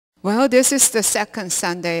Well, this is the second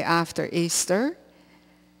Sunday after Easter.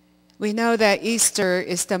 We know that Easter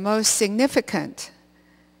is the most significant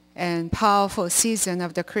and powerful season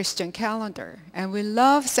of the Christian calendar, and we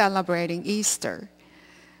love celebrating Easter.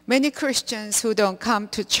 Many Christians who don't come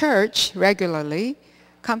to church regularly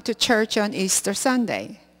come to church on Easter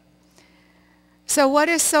Sunday. So what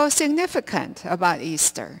is so significant about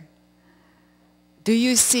Easter? Do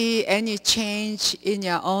you see any change in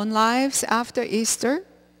your own lives after Easter?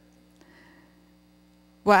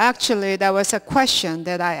 Well, actually, that was a question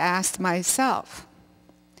that I asked myself.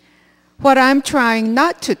 What I'm trying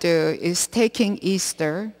not to do is taking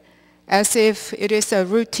Easter as if it is a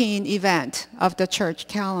routine event of the church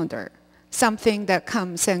calendar, something that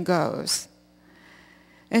comes and goes.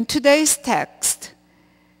 And today's text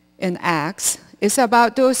in Acts is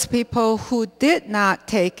about those people who did not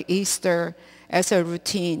take Easter as a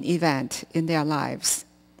routine event in their lives.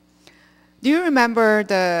 Do you remember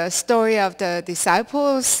the story of the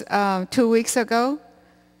disciples 2 weeks ago?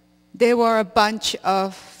 They were a bunch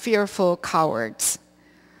of fearful cowards.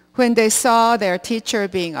 When they saw their teacher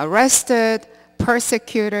being arrested,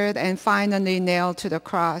 persecuted, and finally nailed to the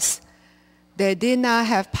cross, they did not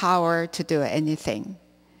have power to do anything.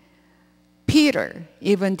 Peter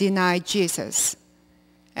even denied Jesus,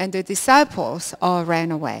 and the disciples all ran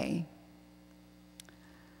away.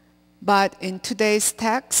 But in today's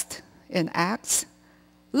text, in Acts,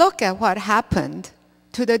 look at what happened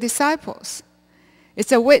to the disciples.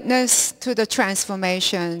 It's a witness to the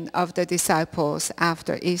transformation of the disciples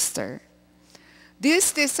after Easter.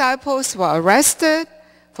 These disciples were arrested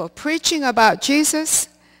for preaching about Jesus.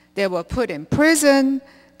 They were put in prison.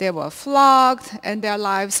 They were flogged, and their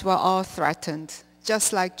lives were all threatened,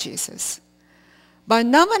 just like Jesus. But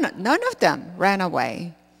none of them ran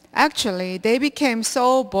away. Actually, they became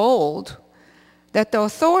so bold that the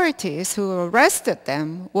authorities who arrested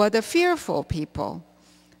them were the fearful people.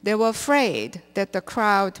 They were afraid that the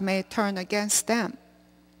crowd may turn against them.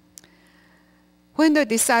 When the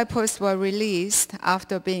disciples were released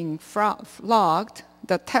after being flogged,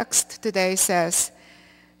 the text today says,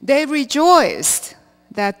 they rejoiced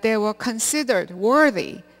that they were considered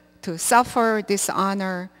worthy to suffer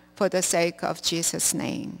dishonor for the sake of Jesus'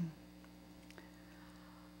 name.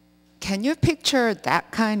 Can you picture that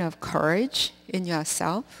kind of courage in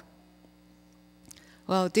yourself?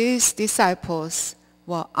 Well, these disciples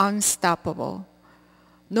were unstoppable.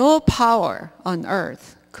 No power on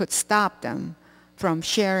earth could stop them from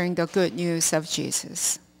sharing the good news of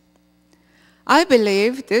Jesus. I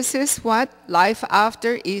believe this is what life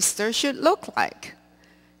after Easter should look like.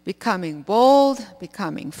 Becoming bold,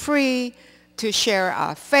 becoming free to share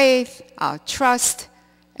our faith, our trust,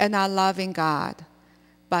 and our loving God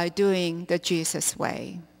by doing the Jesus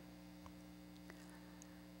way.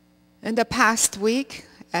 In the past week,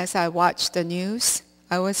 as I watched the news,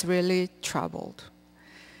 I was really troubled.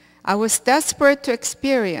 I was desperate to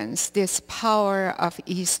experience this power of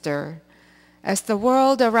Easter as the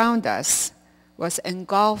world around us was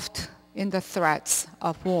engulfed in the threats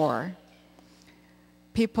of war.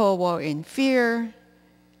 People were in fear,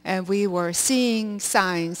 and we were seeing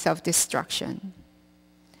signs of destruction.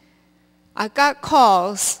 I got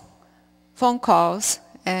phone calls,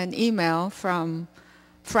 and email from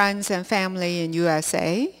friends and family in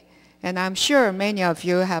USA, and I'm sure many of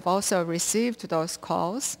you have also received those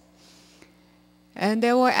calls. And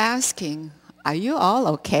they were asking, are you all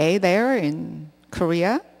okay there in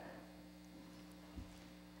Korea?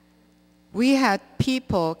 We had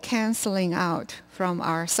people canceling out from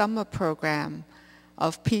our summer program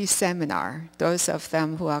of peace seminar, those of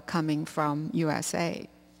them who are coming from USA.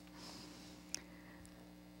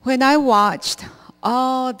 When I watched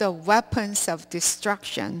all the weapons of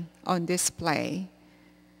destruction on display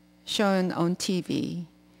shown on TV,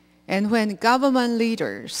 and when government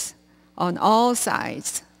leaders on all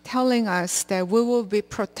sides telling us that we will be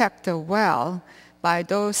protected well by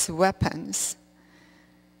those weapons,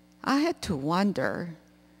 I had to wonder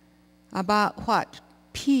about what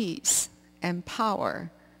peace and power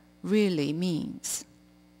really means.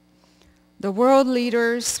 The world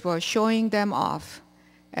leaders were showing them off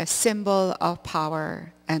as symbol of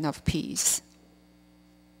power and of peace.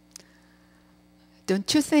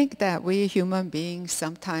 Don't you think that we human beings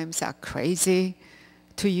sometimes are crazy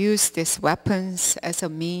to use these weapons as a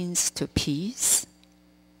means to peace?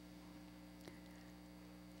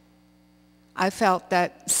 I felt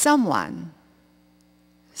that someone,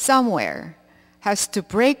 somewhere, has to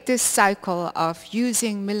break this cycle of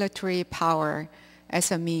using military power as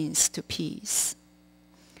a means to peace.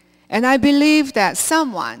 And I believe that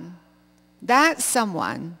someone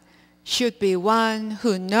should be one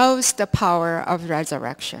who knows the power of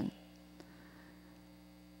resurrection,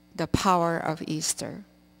 the power of Easter.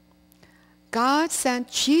 God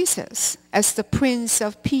sent Jesus as the Prince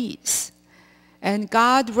of Peace, and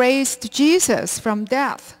God raised Jesus from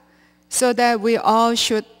death so that we all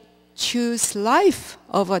should choose life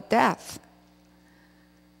over death.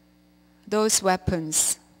 Those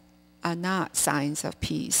weapons are not signs of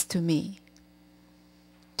peace to me.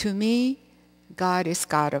 To me, God is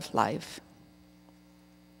God of life.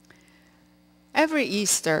 Every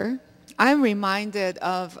Easter, I'm reminded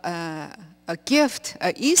of a gift,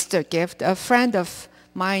 an Easter gift a friend of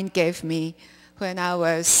mine gave me when I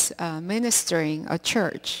was ministering a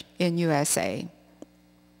church in USA.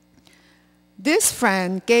 This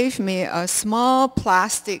friend gave me a small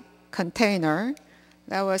plastic container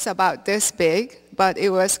that was about this big, but it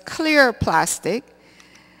was clear plastic.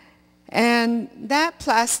 And that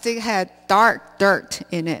plastic had dark dirt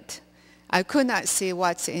in it. I could not see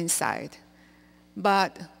what's inside.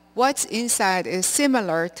 But what's inside is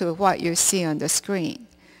similar to what you see on the screen.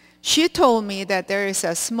 She told me that there is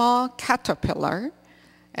a small caterpillar,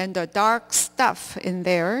 and the dark stuff in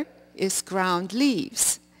there is ground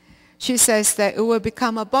leaves. She says that it will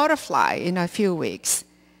become a butterfly in a few weeks,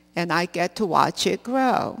 and I get to watch it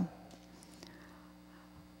grow.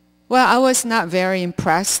 Well, I was not very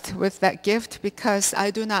impressed with that gift because I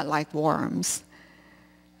do not like worms.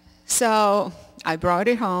 So I brought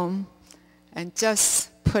it home and just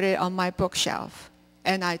put it on my bookshelf,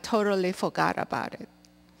 and I totally forgot about it.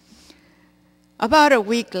 About a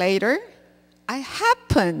week later, I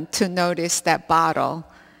happened to notice that bottle,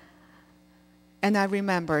 and I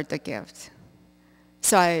remembered the gift.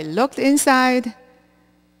 So I looked inside.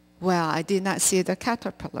 Well, I did not see the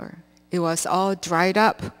caterpillar. It was all dried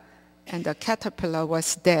up, and the caterpillar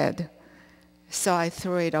was dead. So I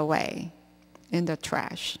threw it away in the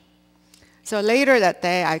trash. So later that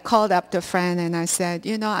day, I called up the friend and I said,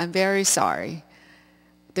 you know, I'm very sorry.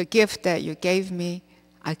 The gift that you gave me,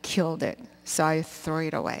 I killed it. So I threw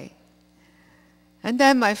it away. And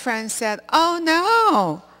then my friend said, oh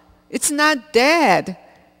no, it's not dead.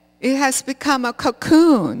 It has become a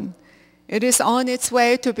cocoon. It is on its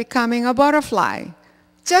way to becoming a butterfly.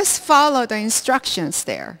 Just follow the instructions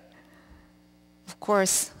there. Of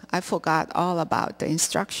course, I forgot all about the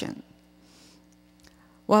instruction.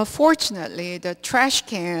 Well, fortunately, the trash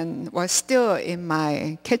can was still in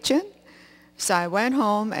my kitchen. So I went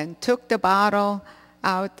home and took the bottle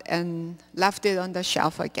out and left it on the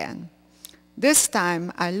shelf again. This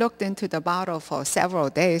time, I looked into the bottle for several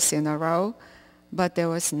days in a row, but there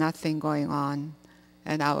was nothing going on,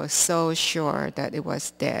 and I was so sure that it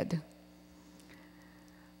was dead.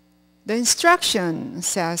 The instruction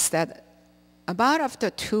says that about after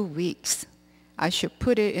 2 weeks, I should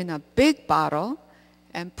put it in a big bottle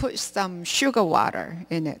and put some sugar water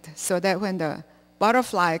in it so that when the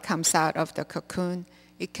butterfly comes out of the cocoon,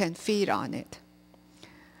 it can feed on it.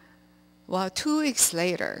 Well, 2 weeks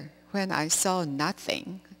later, when I saw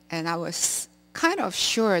nothing, and I was kind of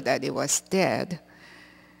sure that it was dead,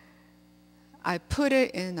 I put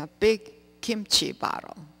it in a big kimchi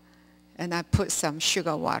bottle, and I put some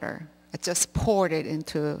sugar water. I just poured it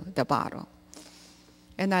into the bottle,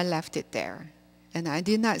 and I left it there, and I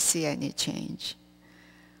did not see any change.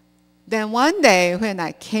 Then one day when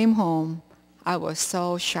I came home, I was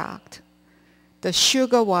so shocked. The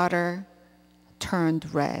sugar water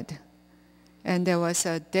turned red, and there was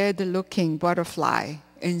a dead-looking butterfly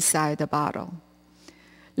inside the bottle.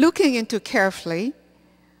 Looking into carefully,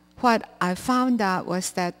 what I found out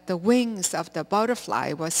was that the wings of the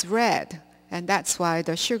butterfly was red, and that's why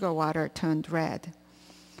the sugar water turned red.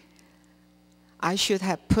 I should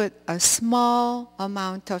have put a small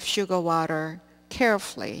amount of sugar water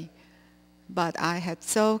carefully, but I had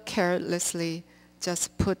so carelessly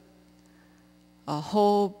just put a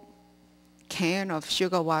whole can of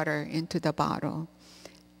sugar water into the bottle.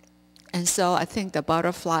 And so I think the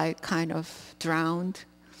butterfly kind of drowned,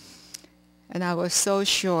 and I was so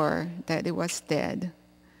sure that it was dead.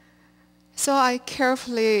 So I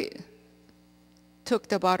carefully took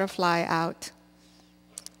the butterfly out,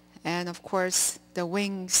 and of course the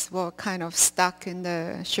wings were kind of stuck in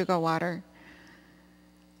the sugar water.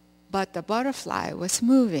 But the butterfly was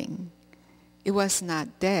moving. It was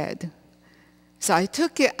not dead. So I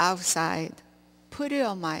took it outside, put it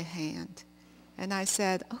on my hand, and I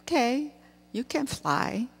said, okay, you can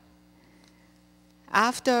fly.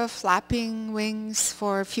 After flapping wings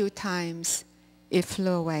for a few times, it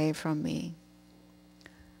flew away from me.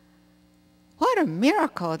 What a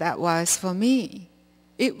miracle that was for me.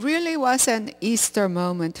 It really was an Easter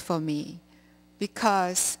moment for me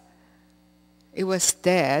because it was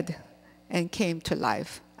dead, and came to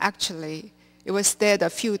life. Actually, it was dead a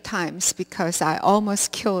few times because I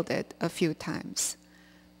almost killed it a few times,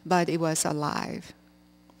 but it was alive.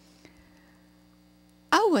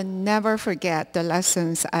 I will never forget the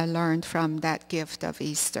lessons I learned from that gift of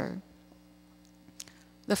Easter.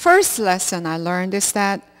 The first lesson I learned is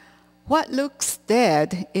that what looks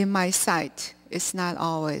dead in my sight is not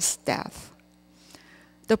always death.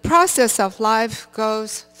 The process of life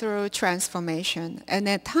goes through transformation, and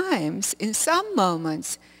at times, in some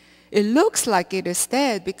moments, it looks like it is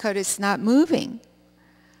dead because it's not moving.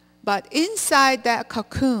 But inside that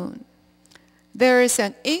cocoon, there is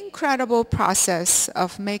an incredible process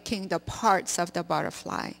of making the parts of the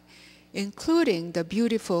butterfly, including the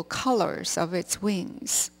beautiful colors of its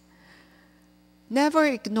wings. Never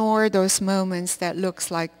ignore those moments that looks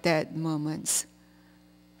like dead moments,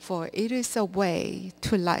 for it is a way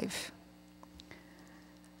to life.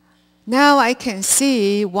 Now I can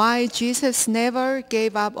see why Jesus never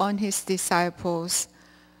gave up on his disciples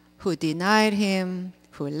who denied him,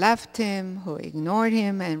 who left him, who ignored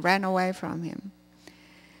him and ran away from him.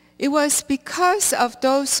 It was because of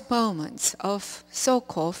those moments of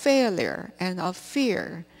so-called failure and of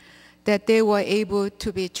fear that they were able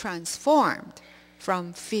to be transformed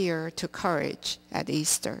from fear to courage at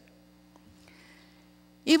Easter.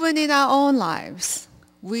 Even in our own lives,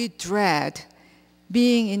 we dread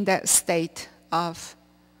being in that state of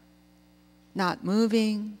not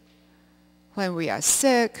moving, when we are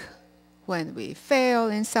sick, when we fail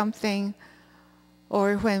in something,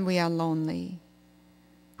 or when we are lonely.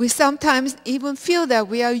 We sometimes even feel that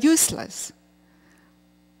we are useless.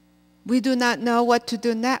 We do not know what to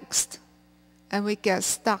do next, and we get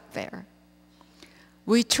stuck there.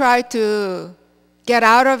 We try to get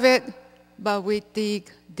out of it, but we dig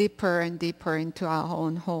deeper and deeper into our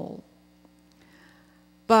own hole.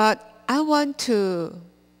 But I want to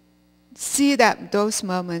see those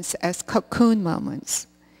moments as cocoon moments.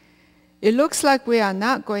 It looks like we are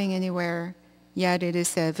not going anywhere, yet it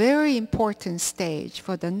is a very important stage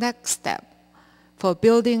for the next step, for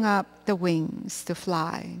building up the wings to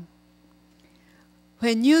fly.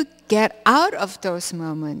 When you get out of those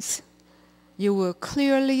moments, you will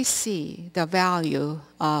clearly see the value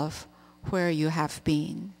of where you have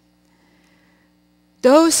been.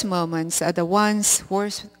 Those moments are the ones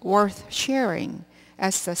worth sharing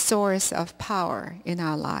as the source of power in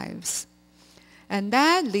our lives. And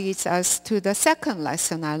that leads us to the second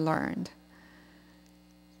lesson I learned.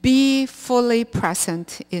 Be fully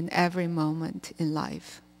present in every moment in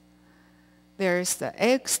life. There's the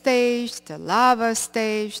egg stage, the larva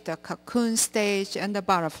stage, the cocoon stage, and the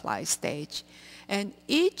butterfly stage. And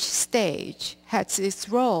each stage has its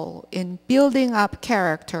role in building up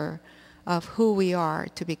character of who we are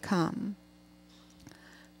to become.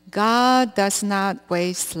 God does not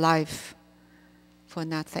waste life for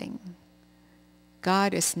nothing.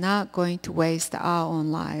 God is not going to waste our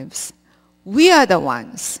own lives. We are the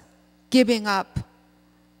ones giving up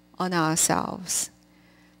on ourselves.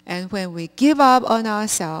 And when we give up on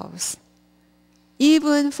ourselves,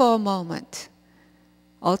 even for a moment,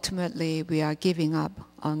 ultimately we are giving up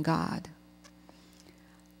on God.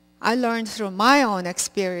 I learned through my own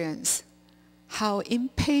experience how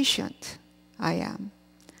impatient I am.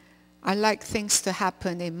 I like things to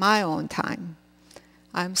happen in my own time.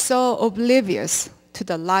 I'm so oblivious to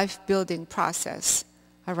the life-building process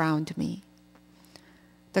around me.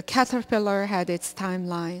 The caterpillar had its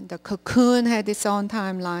timeline, the cocoon had its own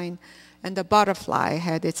timeline, and the butterfly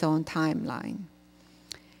had its own timeline.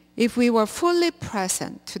 If we were fully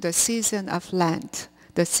present to the season of Lent,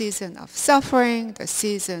 the season of suffering, the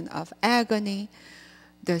season of agony,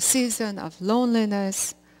 the season of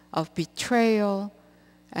loneliness, of betrayal,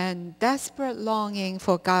 and desperate longing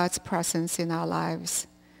for God's presence in our lives,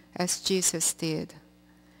 as Jesus did,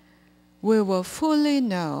 we will fully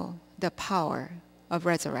know the power of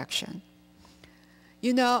resurrection.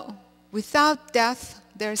 You know, without death,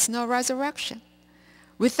 there is no resurrection.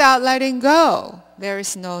 Without letting go, there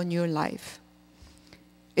is no new life.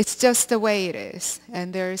 It's just the way it is,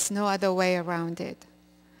 and there is no other way around it.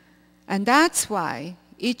 And that's why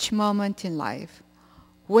each moment in life,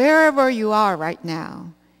 wherever you are right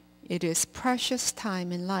now, it is precious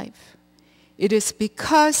time in life. It is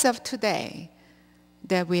because of today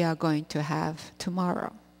that we are going to have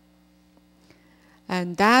tomorrow.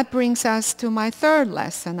 And that brings us to my third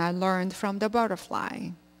lesson I learned from the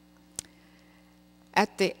butterfly.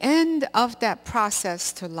 At the end of that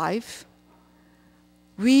process to life,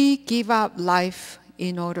 we give up life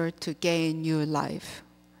in order to gain new life.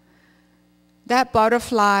 That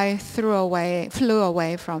butterfly flew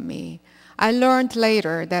away from me. I learned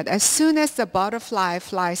later that as soon as the butterfly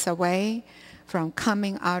flies away from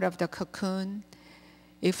coming out of the cocoon,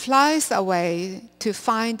 it flies away to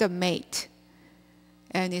find a mate,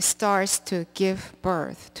 and it starts to give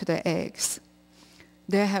birth to the eggs.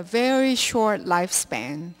 They have very short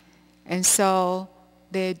lifespan, and so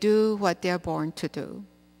they do what they're born to do.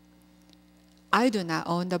 I do not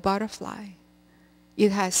own the butterfly.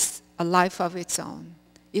 It has a life of its own.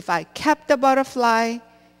 If I kept the butterfly,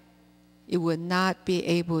 it would not be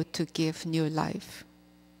able to give new life.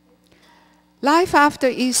 Life after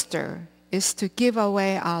Easter is to give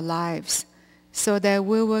away our lives so that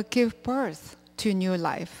we will give birth to new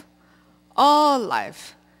life. All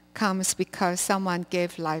life comes because someone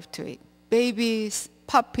gave life to it. Babies,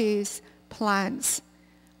 puppies, plants,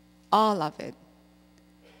 all of it.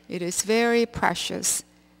 It is very precious,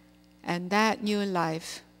 and that new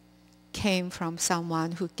life came from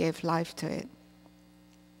someone who gave life to it.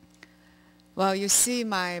 Well, you see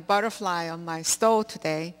my butterfly on my stole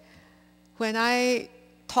today. When I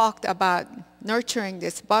talked about nurturing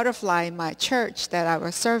this butterfly in my church that I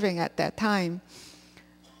was serving at that time,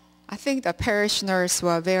 I think the parishioners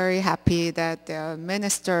were very happy that the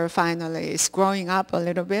minister finally is growing up a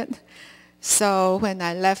little bit. So when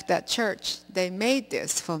I left that church, they made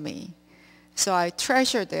this for me. So I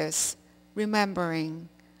treasure this, remembering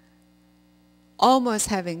almost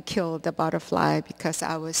having killed the butterfly because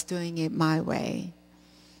I was doing it my way.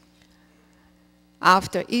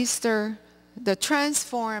 After Easter, the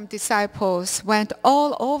transformed disciples went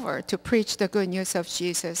all over to preach the good news of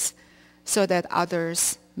Jesus so that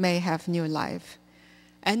others may have new life.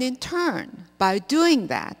 And in turn, by doing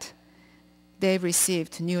that, they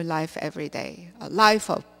received new life every day. A life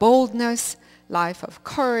of boldness, life of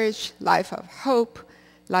courage, life of hope,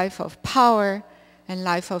 life of power, and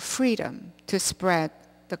life of freedom to spread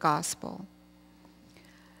the gospel.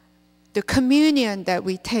 The communion that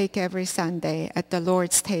we take every Sunday at the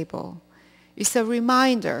Lord's table is a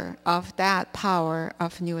reminder of that power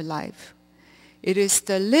of new life. It is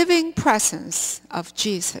the living presence of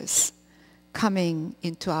Jesus coming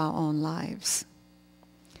into our own lives.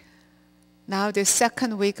 Now the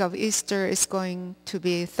second week of Easter is going to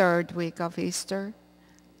be third week of Easter,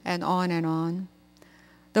 and on and on.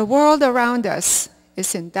 The world around us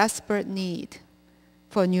is in desperate need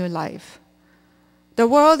for new life. The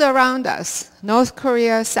world around us, North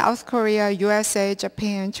Korea, South Korea, USA,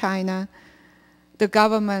 Japan, China, the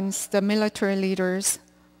governments, the military leaders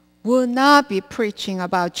will not be preaching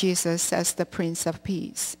about Jesus as the Prince of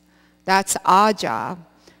Peace. That's our job,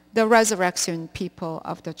 the resurrection people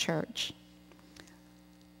of the church.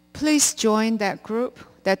 Please join that group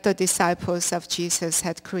that the disciples of Jesus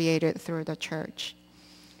had created through the church.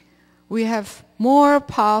 We have more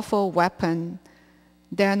powerful weapon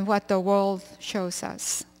than what the world shows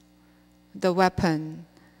us, the weapon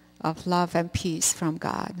of love and peace from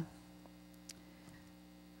God.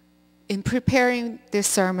 In preparing this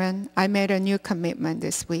sermon, I made a new commitment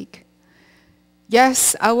this week.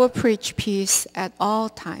 Yes, I will preach peace at all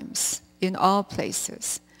times, in all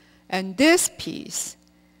places. And this peace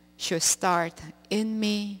should start in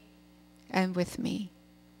me and with me.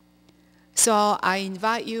 So I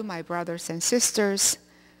invite you, my brothers and sisters,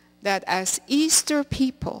 that as Easter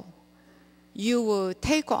people, you will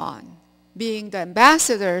take on being the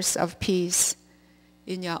ambassadors of peace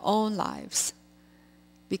in your own lives,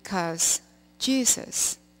 because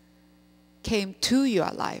Jesus came to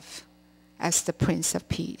your life as the Prince of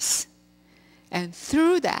Peace. And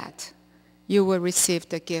through that, you will receive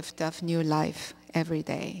the gift of new life every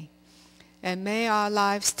day. And may our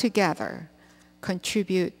lives together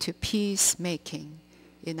contribute to peacemaking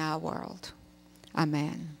in our world.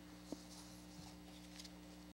 Amen.